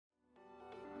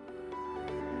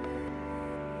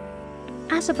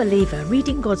As a believer,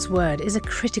 reading God's Word is a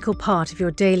critical part of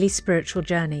your daily spiritual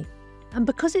journey. And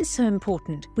because it's so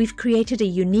important, we've created a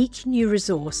unique new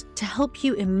resource to help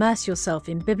you immerse yourself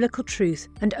in biblical truth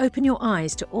and open your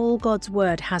eyes to all God's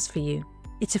Word has for you.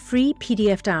 It's a free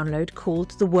PDF download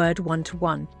called The Word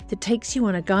 1-to-1 that takes you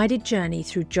on a guided journey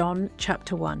through John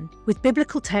chapter 1. With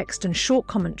biblical text and short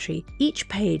commentary, each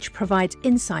page provides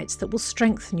insights that will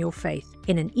strengthen your faith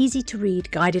in an easy-to-read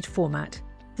guided format.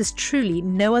 There's truly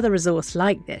no other resource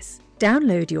like this.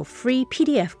 Download your free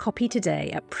PDF copy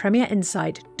today at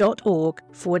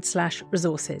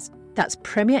premierinsight.org/resources. That's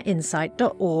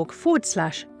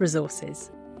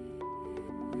premierinsight.org/resources.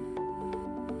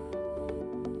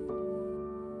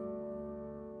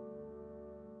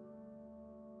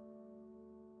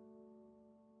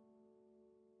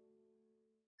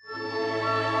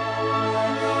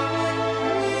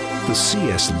 The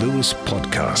C.S. Lewis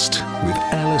Podcast with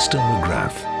Alister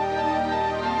McGrath.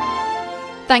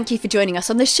 Thank you for joining us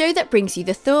on the show that brings you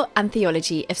the thought and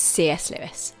theology of C.S.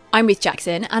 Lewis. I'm Ruth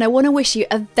Jackson, and I want to wish you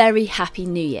a very happy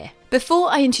new year. Before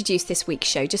I introduce this week's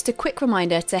show, just a quick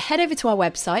reminder to head over to our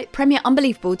website,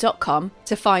 premierunbelievable.com,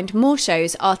 to find more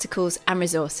shows, articles and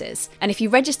resources. And if you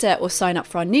register or sign up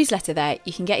for our newsletter there,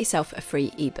 you can get yourself a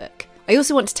free ebook. I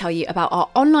also want to tell you about our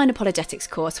online apologetics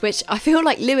course, which I feel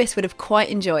like Lewis would have quite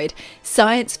enjoyed,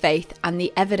 Science, Faith and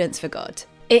the Evidence for God.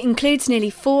 It includes nearly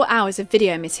 4 hours of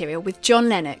video material with John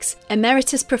Lennox,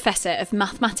 Emeritus Professor of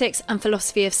Mathematics and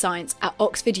Philosophy of Science at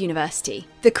Oxford University.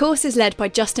 The course is led by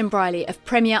Justin Briley of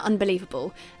Premier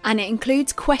Unbelievable, and it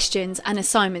includes questions and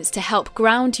assignments to help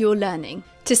ground your learning.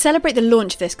 To celebrate the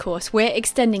launch of this course, we're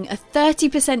extending a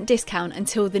 30% discount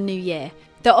until the new year.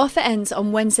 The offer ends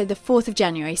on Wednesday the 4th of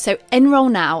January, so enrol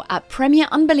now at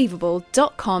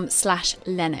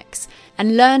premierunbelievable.com/Lennox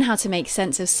and learn how to make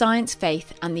sense of science,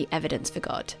 faith and the evidence for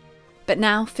God. But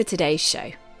now for today's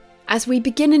show. As we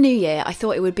begin a new year, I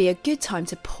thought it would be a good time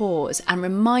to pause and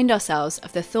remind ourselves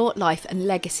of the thought, life and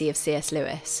legacy of C.S.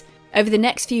 Lewis. Over the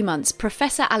next few months,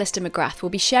 Professor Alister McGrath will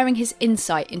be sharing his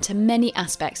insight into many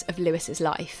aspects of Lewis's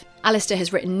life. Alister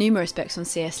has written numerous books on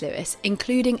C.S. Lewis,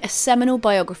 including a seminal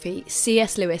biography,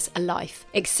 C.S. Lewis, A Life,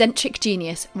 Eccentric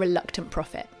Genius, Reluctant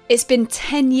Prophet. It's been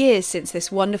 10 years since this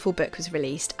wonderful book was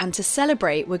released, and to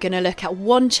celebrate, we're going to look at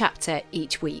one chapter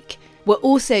each week. We're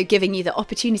also giving you the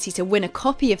opportunity to win a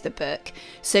copy of the book,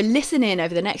 so listen in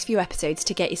over the next few episodes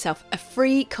to get yourself a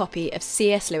free copy of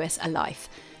C.S. Lewis, A Life,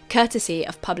 courtesy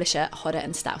of publisher Hodder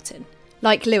and Stoughton.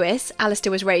 Like Lewis,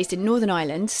 Alister was raised in Northern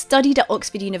Ireland, studied at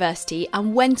Oxford University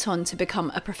and went on to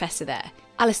become a professor there.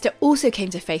 Alister also came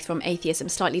to faith from atheism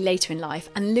slightly later in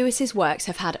life, and Lewis's works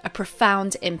have had a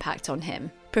profound impact on him.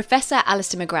 Professor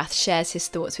Alister McGrath shares his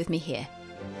thoughts with me here.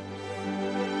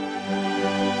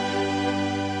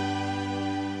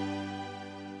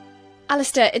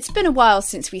 Alister, it's been a while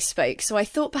since we spoke, so I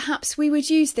thought perhaps we would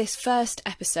use this first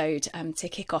episode to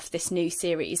kick off this new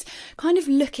series, kind of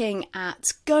looking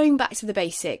at going back to the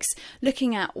basics,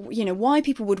 looking at, why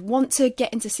people would want to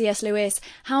get into C.S. Lewis,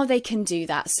 how they can do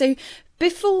that. So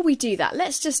before we do that,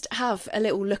 let's just have a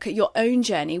little look at your own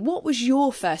journey. What was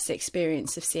your first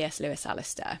experience of C.S. Lewis,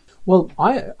 Alister? Well,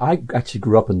 I actually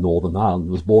grew up in Northern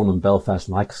Ireland, was born in Belfast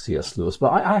like C.S. Lewis,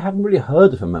 but I hadn't really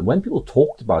heard of him. And when people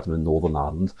talked about him in Northern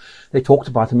Ireland, they talked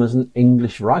about him as an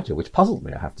English writer, which puzzled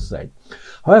me, I have to say.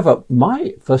 However,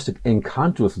 my first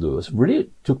encounter with Lewis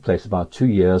really took place about 2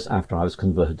 years after I was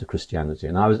converted to Christianity.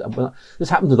 And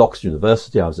this happened at Oxford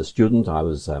University. I was a student. I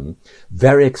was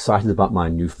very excited about my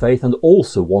new faith and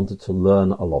also wanted to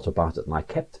learn a lot about it. And I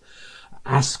kept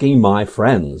asking my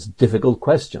friends difficult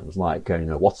questions like,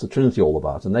 what's the Trinity all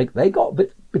about? And they got a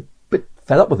bit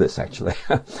fed up with this, actually.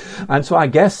 And so I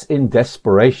guess in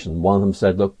desperation, one of them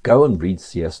said, look, go and read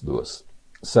C.S. Lewis.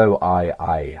 So I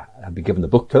had been given a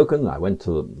book token. I went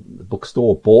to the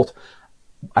bookstore, bought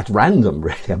at random,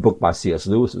 really, a book by C.S.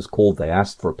 Lewis. It was called They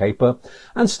Asked for a Paper,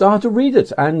 and started to read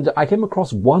it. And I came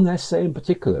across one essay in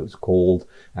particular. It was called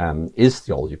Is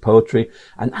Theology Poetry?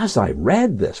 And as I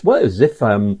read this, well, it was as if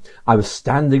I was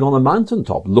standing on a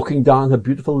mountaintop looking down at a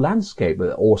beautiful landscape,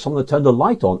 or someone had turned a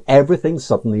light on. Everything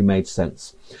suddenly made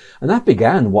sense. And that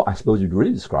began what I suppose you'd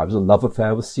really describe as a love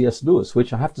affair with C.S. Lewis,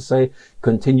 which I have to say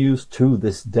continues to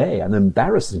this day, an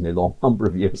embarrassingly long number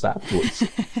of years afterwards.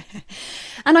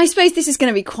 And I suppose this is going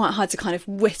to be quite hard to kind of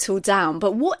whittle down,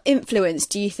 but what influence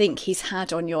do you think he's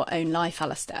had on your own life,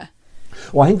 Alister?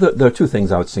 Well, I think that there are two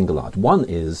things I would single out. One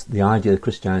is the idea that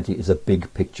Christianity is a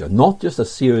big picture, not just a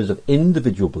series of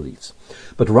individual beliefs.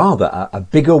 but rather a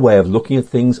bigger way of looking at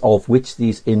things of which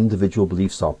these individual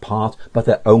beliefs are part, but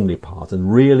they're only part.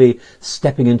 And really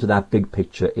stepping into that big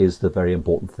picture is the very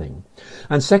important thing.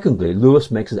 And secondly,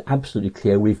 Lewis makes it absolutely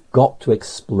clear we've got to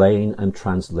explain and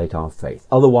translate our faith.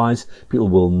 Otherwise, people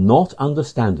will not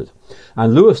understand it.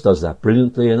 And Lewis does that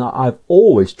brilliantly, and I've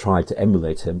always tried to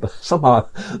emulate him, but somehow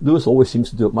Lewis always seems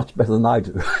to do it much better than I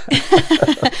do.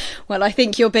 Well, I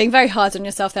think you're being very hard on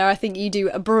yourself there. I think you do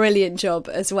a brilliant job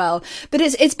as well. But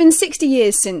it's been 60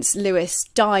 years since Lewis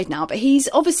died now, but he's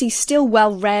obviously still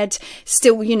well read,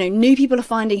 still, new people are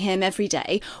finding him every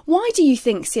day. Why do you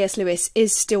think C.S. Lewis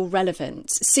is still relevant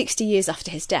 60 years after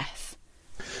his death?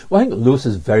 Well, I think Lewis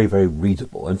is very, very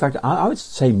readable. In fact, I would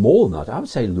say more than that. I would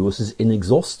say Lewis is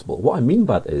inexhaustible. What I mean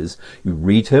by that is you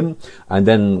read him and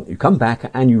then you come back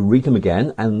and you read him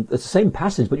again, and it's the same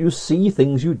passage, but you see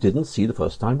things you didn't see the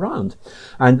first time round.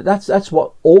 And that's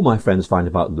what all my friends find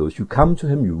about Lewis. You come to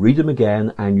him, you read him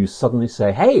again, and you suddenly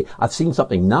say, hey, I've seen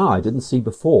something now I didn't see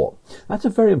before. That's a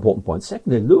very important point.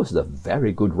 Secondly, Lewis is a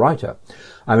very good writer.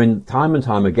 I mean, time and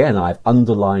time again, I've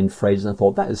underlined phrases and I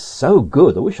thought, that is so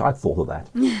good. I wish I'd thought of that.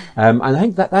 And I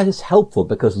think that is helpful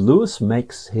because Lewis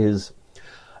makes his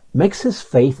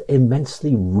faith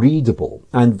immensely readable.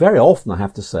 And very often, I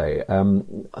have to say,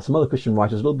 some other Christian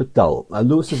writers are a little bit dull.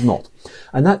 Lewis is not.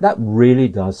 And that really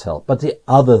does help. But the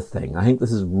other thing, I think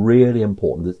this is really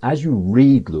important, is as you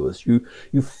read Lewis,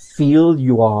 you feel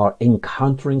you are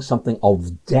encountering something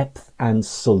of depth and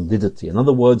solidity. In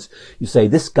other words, you say,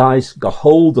 this guy's got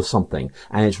hold of something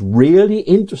and it's really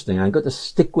interesting. I've got to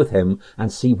stick with him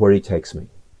and see where he takes me.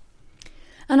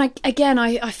 And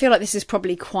I feel like this is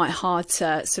probably quite hard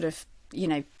to sort of,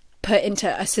 put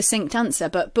into a succinct answer.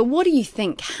 But what do you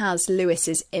think has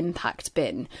Lewis's impact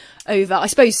been over, I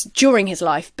suppose, during his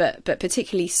life, but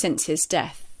particularly since his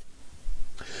death?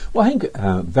 Well, I think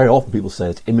very often people say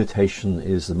that imitation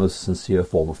is the most sincere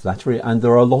form of flattery, and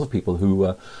there are a lot of people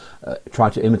who try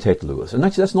to imitate Lewis. And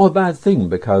actually that's not a bad thing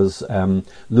because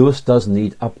Lewis does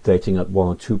need updating at one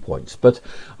or 2 points. But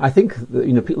I think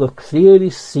that, people have clearly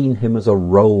seen him as a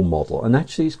role model, and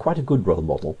actually he's quite a good role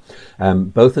model,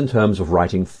 both in terms of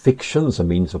writing fiction as a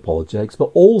means of apologetics,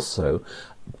 but also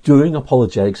doing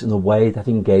apologetics in a way that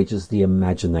engages the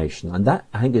imagination. And that,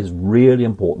 I think, is really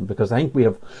important because I think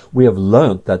we have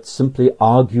learnt that simply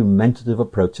argumentative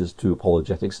approaches to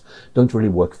apologetics don't really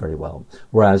work very well.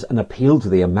 Whereas an appeal to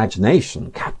the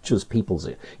imagination captures people's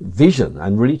vision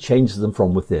and really changes them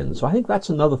from within. So I think that's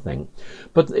another thing.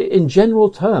 But in general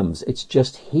terms, it's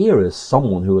just here is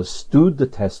someone who has stood the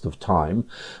test of time.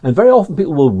 And very often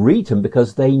people will read him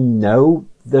because they know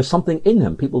there's something in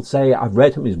him. People say, I've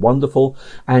read him, he's wonderful,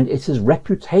 and it's his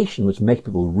reputation which makes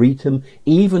people read him,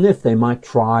 even if they might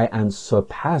try and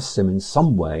surpass him in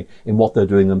some way in what they're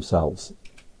doing themselves.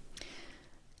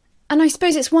 And I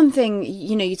suppose it's one thing,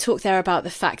 you talk there about the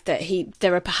fact that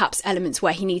there are perhaps elements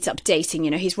where he needs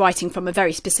updating, he's writing from a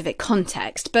very specific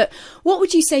context. But what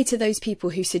would you say to those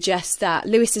people who suggest that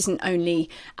Lewis isn't only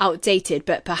outdated,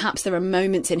 but perhaps there are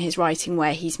moments in his writing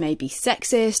where he's maybe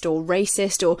sexist or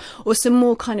racist or some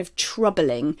more kind of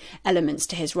troubling elements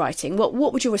to his writing? What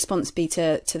would your response be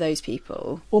to those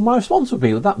people? Well, my response would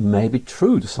be that may be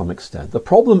true to some extent. The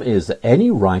problem is that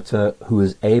any writer who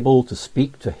is able to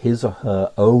speak to his or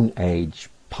her own age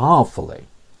powerfully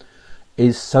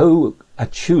is so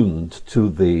attuned to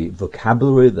the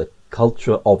vocabulary, the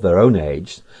culture of their own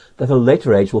age, that a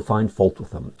later age will find fault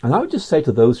with them. And I would just say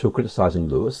to those who are criticising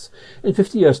Lewis, in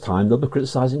 50 years' time they'll be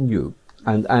criticising you.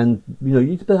 And you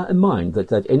need to bear that in mind,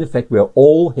 that in effect we are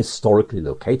all historically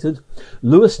located.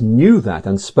 Lewis knew that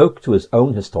and spoke to his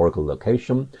own historical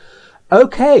location.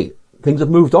 Okay, things have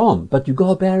moved on, but you've got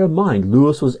to bear in mind,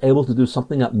 Lewis was able to do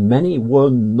something that many were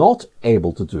not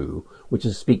able to do, which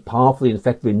is speak powerfully and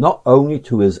effectively not only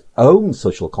to his own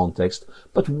social context,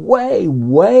 but way,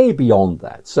 way beyond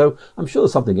that. So I'm sure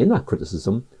there's something in that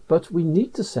criticism, but we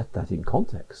need to set that in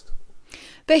context.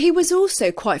 But he was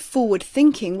also quite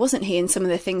forward-thinking, wasn't he, in some of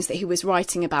the things that he was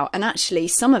writing about? And actually,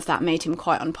 some of that made him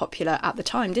quite unpopular at the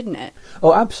time, didn't it?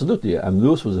 Oh, absolutely.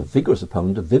 Lewis was a vigorous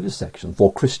opponent of vivisection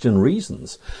for Christian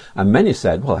reasons. And many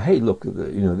said, well, hey, look,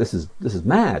 this is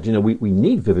mad. We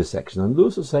need vivisection. And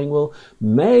Lewis was saying, well,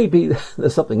 maybe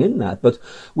there's something in that, but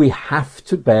we have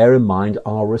to bear in mind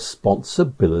our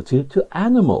responsibility to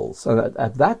animals. And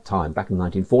at that time, back in the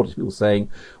 1940s, people were saying,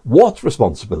 what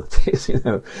responsibilities?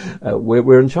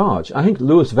 We're in charge. I think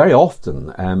Lewis very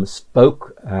often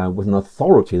spoke with an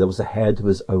authority that was ahead of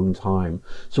his own time.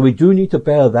 So we do need to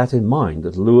bear that in mind,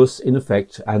 that Lewis, in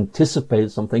effect,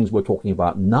 anticipated some things we're talking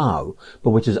about now,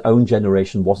 but which his own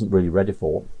generation wasn't really ready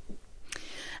for.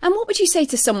 And what would you say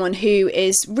to someone who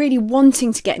is really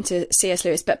wanting to get into C.S.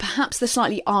 Lewis, but perhaps the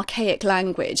slightly archaic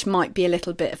language might be a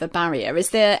little bit of a barrier? Is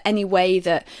there any way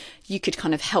that you could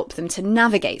kind of help them to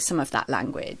navigate some of that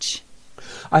language?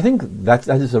 I think that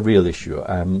is a real issue.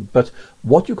 But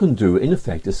what you can do, in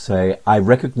effect, is say, I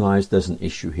recognise there's an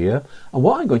issue here. And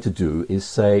what I'm going to do is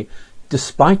say,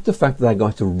 despite the fact that I'm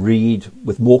going to read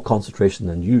with more concentration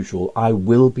than usual, I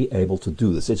will be able to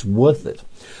do this. It's worth it.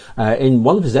 In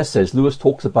one of his essays, Lewis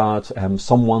talks about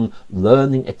someone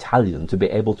learning Italian to be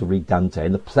able to read Dante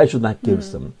and the pleasure that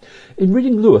gives them. In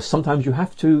reading Lewis, sometimes you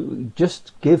have to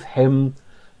just give him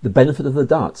the benefit of the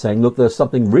doubt, saying, look, there's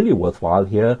something really worthwhile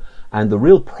here, and the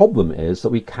real problem is that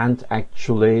we can't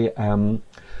actually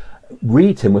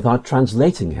read him without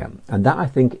translating him. And that, I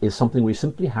think, is something we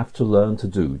simply have to learn to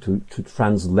do, to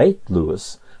translate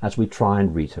Lewis as we try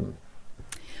and read him.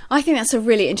 I think that's a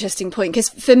really interesting point, because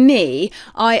for me,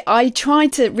 I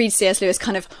tried to read C.S. Lewis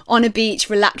kind of on a beach,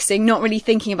 relaxing, not really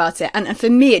thinking about it. And for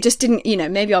me, it just didn't,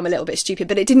 maybe I'm a little bit stupid,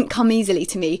 but it didn't come easily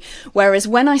to me. Whereas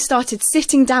when I started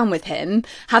sitting down with him,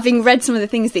 having read some of the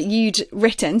things that you'd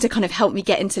written to kind of help me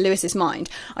get into Lewis's mind,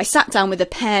 I sat down with a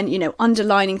pen,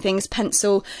 underlining things,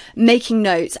 pencil, making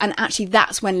notes. And actually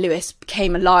that's when Lewis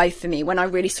came alive for me, when I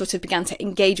really sort of began to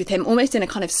engage with him almost in a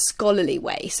kind of scholarly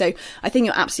way. So I think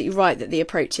you're absolutely right that the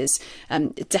approach is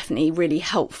definitely really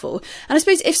helpful. And I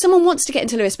suppose if someone wants to get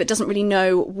into Lewis but doesn't really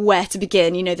know where to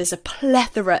begin, there's a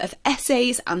plethora of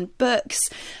essays and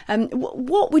books.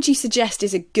 What would you suggest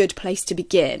is a good place to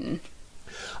begin?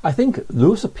 I think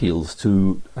Lewis appeals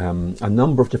to a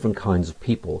number of different kinds of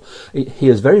people. He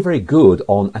is very, very good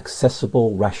on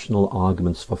accessible, rational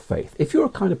arguments for faith. If you're a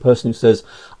kind of person who says,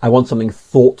 I want something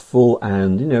thoughtful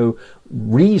and,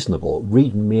 reasonable,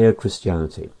 read Mere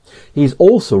Christianity. He's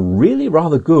also really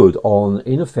rather good on,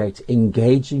 in effect,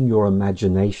 engaging your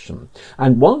imagination.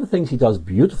 And one of the things he does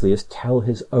beautifully is tell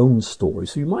his own story.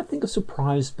 So you might think of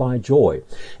Surprised by Joy,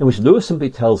 in which Lewis simply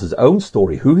tells his own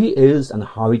story, who he is and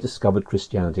how he discovered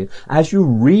Christianity. As you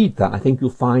read that, I think you'll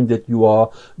find that you are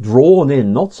drawn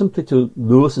in, not simply to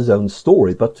Lewis's own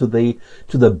story, but to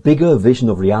the bigger vision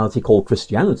of reality called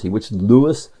Christianity, which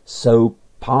Lewis so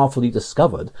powerfully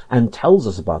discovered and tells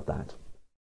us about that.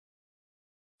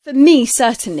 For me,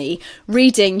 certainly,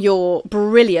 reading your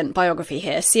brilliant biography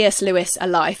here, C.S. Lewis, A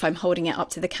Life, I'm holding it up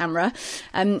to the camera,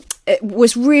 it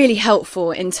was really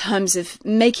helpful in terms of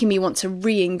making me want to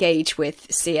re-engage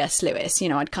with C.S. Lewis.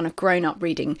 I'd kind of grown up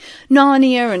reading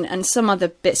Narnia and some other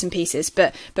bits and pieces,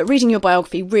 but reading your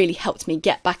biography really helped me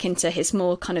get back into his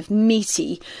more kind of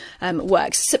meaty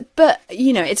works. So, but,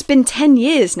 it's been 10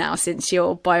 years now since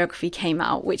your biography came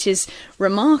out, which is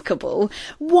remarkable.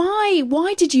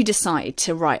 Why did you decide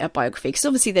to write a biography? Because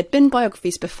obviously there'd been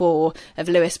biographies before of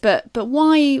Lewis, but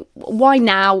why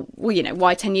now?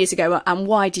 Why 10 years ago, and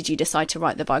why did you decide to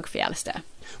write the biography, Alister?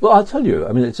 Well, I'll tell you,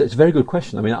 it's a very good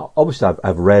question. Obviously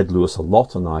I've read Lewis a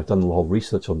lot and I've done a lot of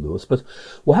research on Lewis, but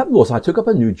what happened was I took up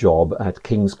a new job at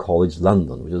King's College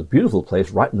London, which is a beautiful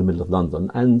place right in the middle of London,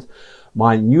 and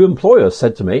my new employer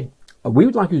said to me, we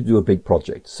would like you to do a big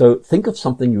project. So think of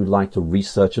something you'd like to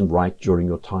research and write during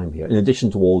your time here, in addition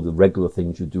to all the regular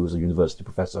things you do as a university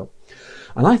professor.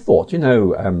 And I thought,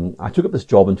 I took up this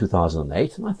job in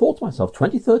 2008, and I thought to myself,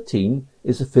 2013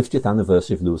 is the 50th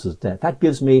anniversary of Lewis's death. That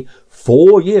gives me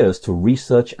 4 years to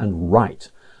research and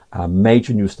write a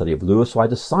major new study of Lewis. So I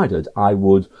decided I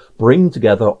would bring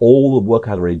together all the work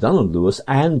I'd already done on Lewis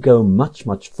and go much,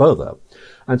 much further.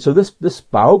 And so this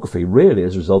biography really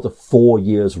is a result of 4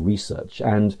 years research,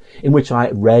 and in which I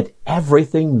read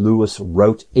everything Lewis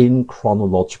wrote in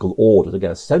chronological order to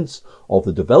get a sense of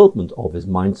the development of his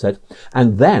mindset,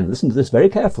 and then, listen to this very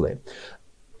carefully,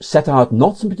 set out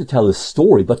not simply to tell his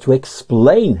story, but to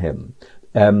explain him,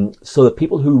 so that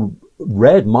people who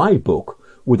read my book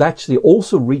would actually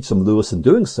also read some Lewis in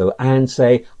doing so and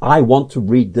say, I want to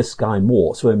read this guy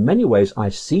more. So in many ways, I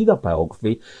see that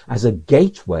biography as a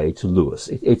gateway to Lewis.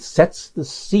 It sets the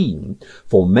scene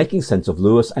for making sense of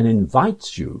Lewis and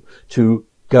invites you to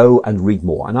go and read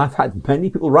more. And I've had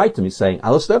many people write to me saying,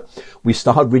 Alister, we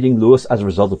started reading Lewis as a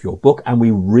result of your book and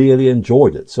we really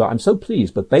enjoyed it. So I'm so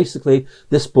pleased. But basically,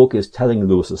 this book is telling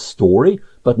Lewis's story,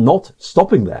 but not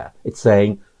stopping there. It's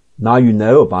saying, now you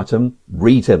know about him,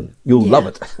 read him. You'll love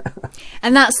it.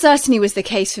 And that certainly was the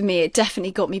case for me. It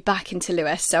definitely got me back into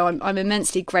Lewis. So I'm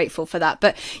immensely grateful for that.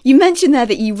 But you mentioned there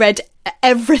that you read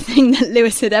everything that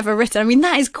Lewis had ever written. I mean,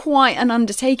 that is quite an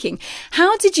undertaking.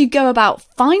 How did you go about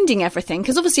finding everything?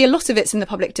 Because obviously a lot of it's in the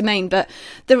public domain, but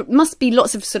there must be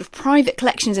lots of sort of private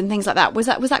collections and things like that. Was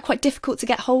that quite difficult to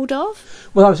get hold of?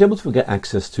 Well, I was able to get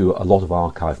access to a lot of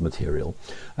archive material.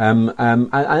 And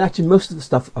actually most of the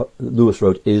stuff Lewis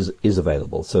wrote is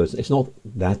available, so it's not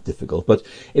that difficult. But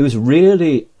it was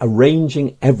really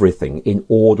arranging everything in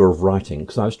order of writing,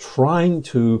 because I was trying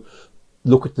to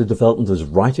look at the development of his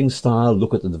writing style,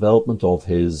 look at the development of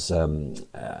his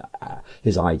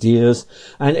ideas.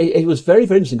 And it was very,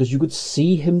 very interesting because you could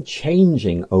see him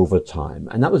changing over time.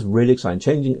 And that was really exciting,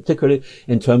 changing particularly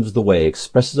in terms of the way he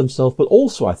expresses himself, but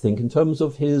also, I think, in terms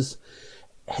of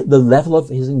the level of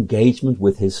his engagement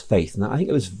with his faith. And I think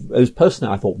it was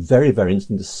personally, I thought, very, very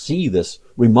interesting to see this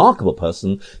remarkable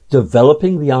person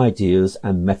developing the ideas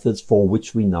and methods for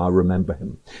which we now remember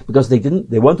him. Because they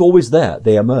weren't always there,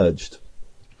 they emerged.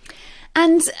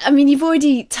 And, I mean, you've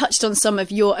already touched on some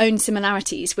of your own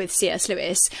similarities with C.S.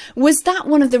 Lewis. Was that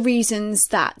one of the reasons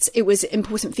that it was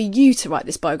important for you to write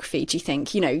this biography, do you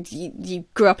think? You know, you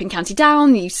grew up in County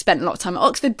Down, you spent a lot of time at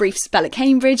Oxford, brief spell at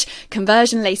Cambridge,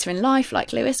 conversion later in life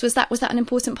like Lewis. Was that an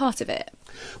important part of it?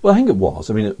 Well, I think it was.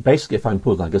 I mean, basically, if I can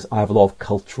put it like this, I have a lot of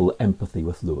cultural empathy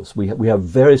with Lewis. We have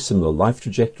very similar life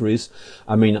trajectories.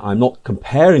 I mean, I'm not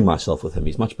comparing myself with him.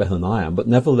 He's much better than I am. But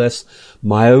nevertheless,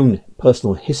 my own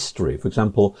personal history, for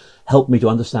example, helped me to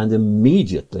understand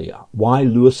immediately why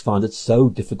Lewis found it so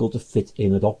difficult to fit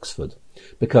in at Oxford.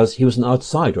 Because he was an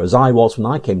outsider, as I was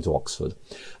when I came to Oxford.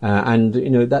 And, you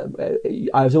know, that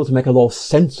I was able to make a lot of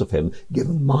sense of him,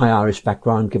 given my Irish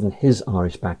background, given his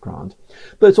Irish background.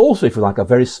 But it's also, if you like, a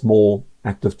very small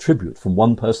act of tribute from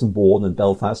one person born in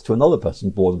Belfast to another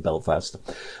person born in Belfast.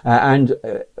 And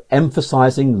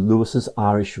emphasising Lewis's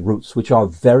Irish roots, which are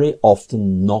very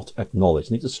often not acknowledged.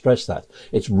 I need to stress that.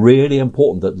 It's really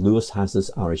important that Lewis has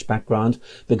this Irish background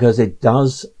because it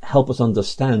does help us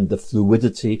understand the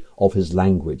fluidity of his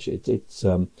language. It's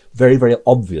very, very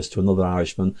obvious to another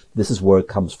Irishman this is where it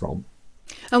comes from.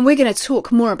 And we're going to talk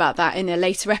more about that in a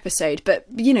later episode. But,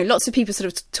 you know, lots of people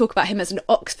sort of talk about him as an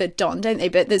Oxford Don, don't they?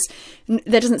 But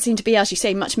there doesn't seem to be, as you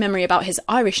say, much memory about his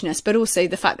Irishness, but also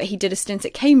the fact that he did a stint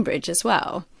at Cambridge as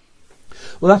well.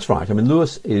 Well, that's right. I mean,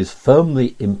 Lewis is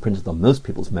firmly imprinted on most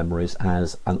people's memories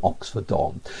as an Oxford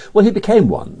Don. Well, he became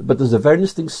one, but there's a very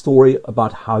interesting story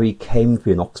about how he came to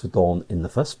be an Oxford Don in the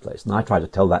first place. And I try to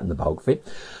tell that in the biography.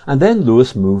 And then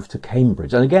Lewis moved to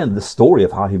Cambridge. And again, the story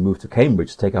of how he moved to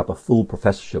Cambridge to take up a full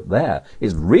professorship there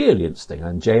is really interesting.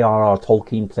 And J.R.R.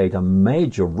 Tolkien played a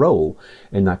major role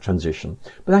in that transition.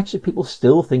 But actually, people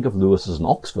still think of Lewis as an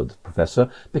Oxford professor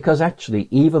because actually,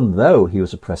 even though he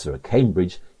was a professor at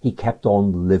Cambridge, he kept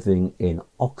on living in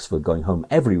Oxford, going home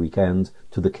every weekend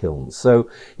to the kilns. So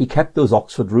he kept those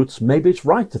Oxford roots. Maybe it's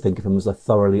right to think of him as a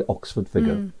thoroughly Oxford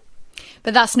figure.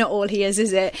 But that's not all he is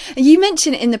it? You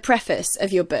mentioned in the preface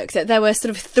of your book that there were sort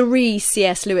of 3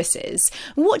 C.S. Lewises.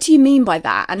 What do you mean by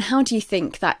that? And how do you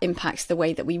think that impacts the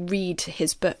way that we read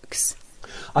his books?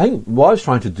 I think what I was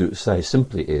trying to say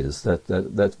simply is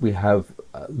that we have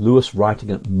Lewis writing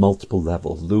at multiple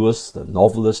levels. Lewis, the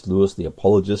novelist, Lewis, the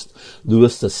apologist,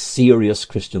 Lewis, the serious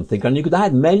Christian thinker. And you could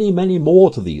add many, many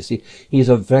more to these. He's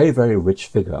a very, very rich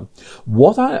figure.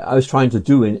 What I was trying to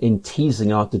do in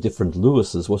teasing out the different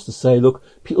Lewises was to say, look,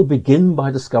 people begin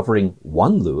by discovering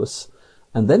one Lewis,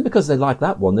 and then because they like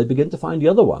that one, they begin to find the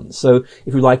other one. So,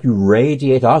 if you like, you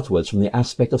radiate outwards from the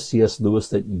aspect of C.S. Lewis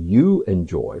that you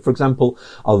enjoy. For example,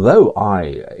 although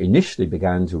I initially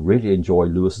began to really enjoy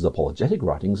Lewis's apologetic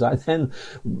writings, I then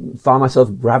found myself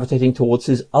gravitating towards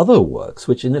his other works,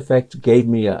 which in effect gave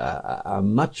me a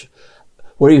much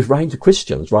where he was writing to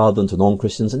Christians rather than to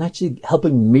non-Christians and actually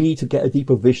helping me to get a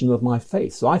deeper vision of my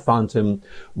faith. So I found him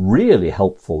really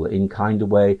helpful in kind of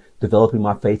way developing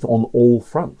my faith on all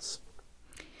fronts.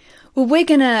 Well, we're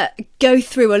going to go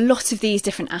through a lot of these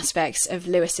different aspects of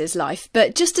Lewis's life,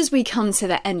 but just as we come to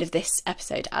the end of this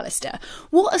episode, Alister,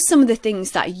 what are some of the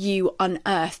things that you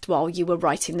unearthed while you were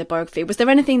writing the biography? Was there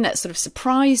anything that sort of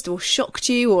surprised or shocked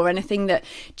you, or anything that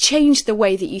changed the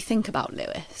way that you think about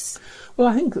Lewis? Well,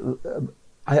 I think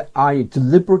I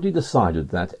deliberately decided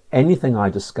that anything I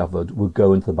discovered would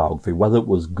go into the biography, whether it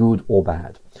was good or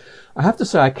bad. I have to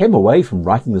say I came away from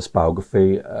writing this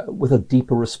biography with a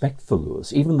deeper respect for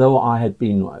Lewis. Even though I had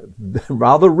been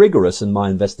rather rigorous in my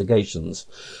investigations,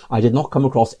 I did not come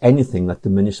across anything that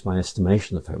diminished my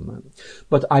estimation of him.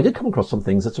 But I did come across some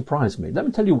things that surprised me. Let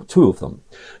me tell you 2 of them.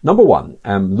 Number 1,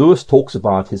 Lewis talks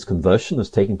about his conversion as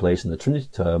taking place in the Trinity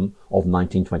term of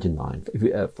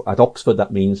 1929. At Oxford,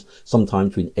 that means sometime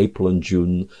between April and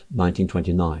June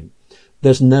 1929.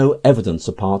 There's no evidence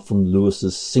apart from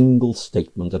Lewis's single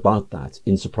statement about that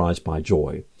in Surprised by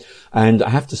Joy. And I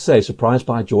have to say, Surprised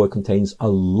by Joy contains a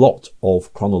lot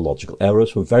of chronological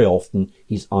errors, where very often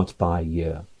he's out by a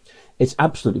year. It's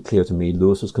absolutely clear to me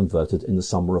Lewis was converted in the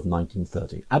summer of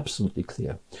 1930. Absolutely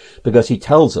clear. Because he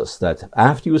tells us that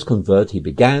after he was converted, he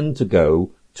began to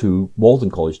go to Malden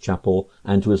College Chapel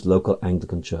and to his local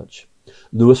Anglican church.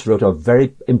 Lewis wrote a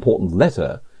very important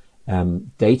letter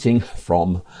dating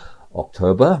from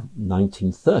October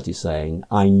 1930 saying,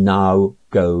 I now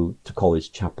go to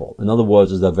College Chapel. In other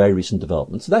words, it's a very recent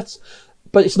development.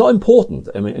 But it's not important,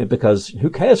 because who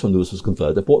cares when Lewis was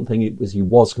converted? The important thing is he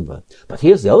was converted. But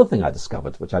here's the other thing I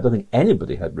discovered, which I don't think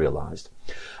anybody had realized.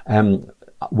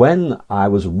 When I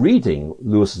was reading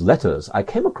Lewis's letters, I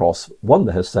came across one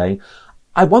letter saying,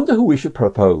 I wonder who we should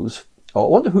propose, or I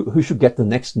wonder who should get the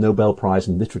next Nobel Prize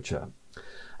in Literature.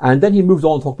 And then he moved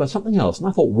on to talk about something else. And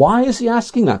I thought, why is he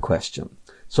asking that question?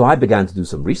 So I began to do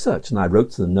some research, and I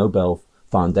wrote to the Nobel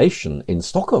Foundation in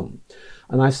Stockholm.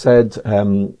 And I said,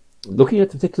 looking at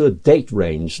the particular date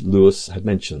range Lewis had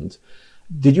mentioned,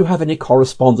 did you have any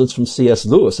correspondence from C.S.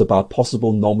 Lewis about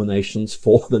possible nominations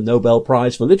for the Nobel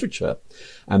Prize for Literature?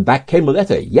 And back came a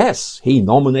letter. Yes, he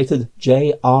nominated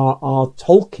J.R.R.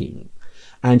 Tolkien.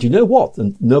 And you know what?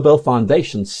 The Nobel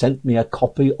Foundation sent me a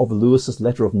copy of Lewis's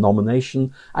letter of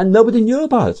nomination, and nobody knew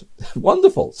about it.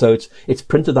 Wonderful. So it's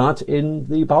printed out in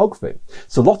the biography.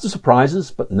 So lots of surprises,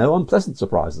 but no unpleasant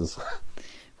surprises.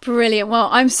 Brilliant. Well,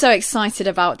 I'm so excited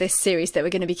about this series that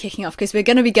we're going to be kicking off, because we're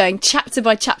going to be going chapter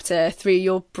by chapter through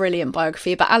your brilliant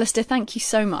biography. But Alister, thank you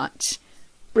so much.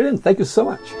 Brilliant. Thank you so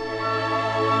much.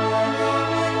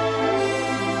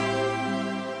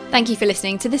 Thank you for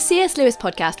listening to the C.S. Lewis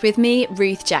podcast with me,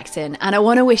 Ruth Jackson, and I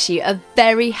want to wish you a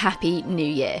very happy new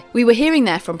year. We were hearing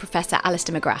there from Professor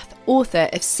Alister McGrath, author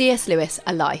of C.S. Lewis,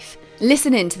 A Life.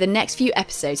 Listen in to the next few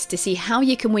episodes to see how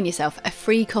you can win yourself a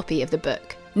free copy of the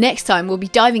book. Next time, we'll be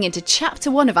diving into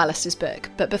chapter 1 of Alister's book.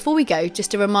 But before we go,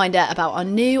 just a reminder about our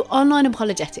new online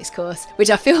apologetics course, which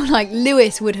I feel like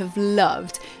Lewis would have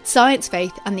loved, Science,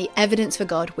 Faith and the Evidence for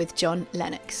God with John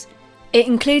Lennox. It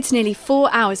includes nearly 4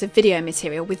 hours of video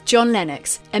material with John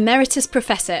Lennox, Emeritus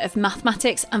Professor of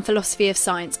Mathematics and Philosophy of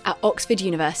Science at Oxford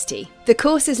University. The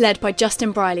course is led by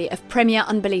Justin Briley of Premier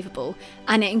Unbelievable,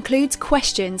 and it includes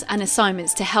questions and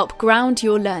assignments to help ground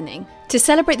your learning. To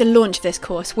celebrate the launch of this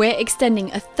course, we're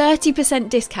extending a 30%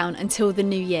 discount until the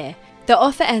new year. The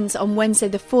offer ends on Wednesday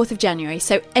the 4th of January,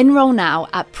 so enrol now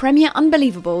at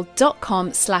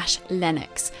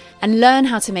premierunbelievable.com/Lennox and learn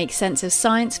how to make sense of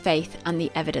science, faith and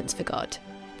the evidence for God.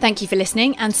 Thank you for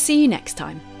listening, and see you next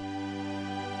time.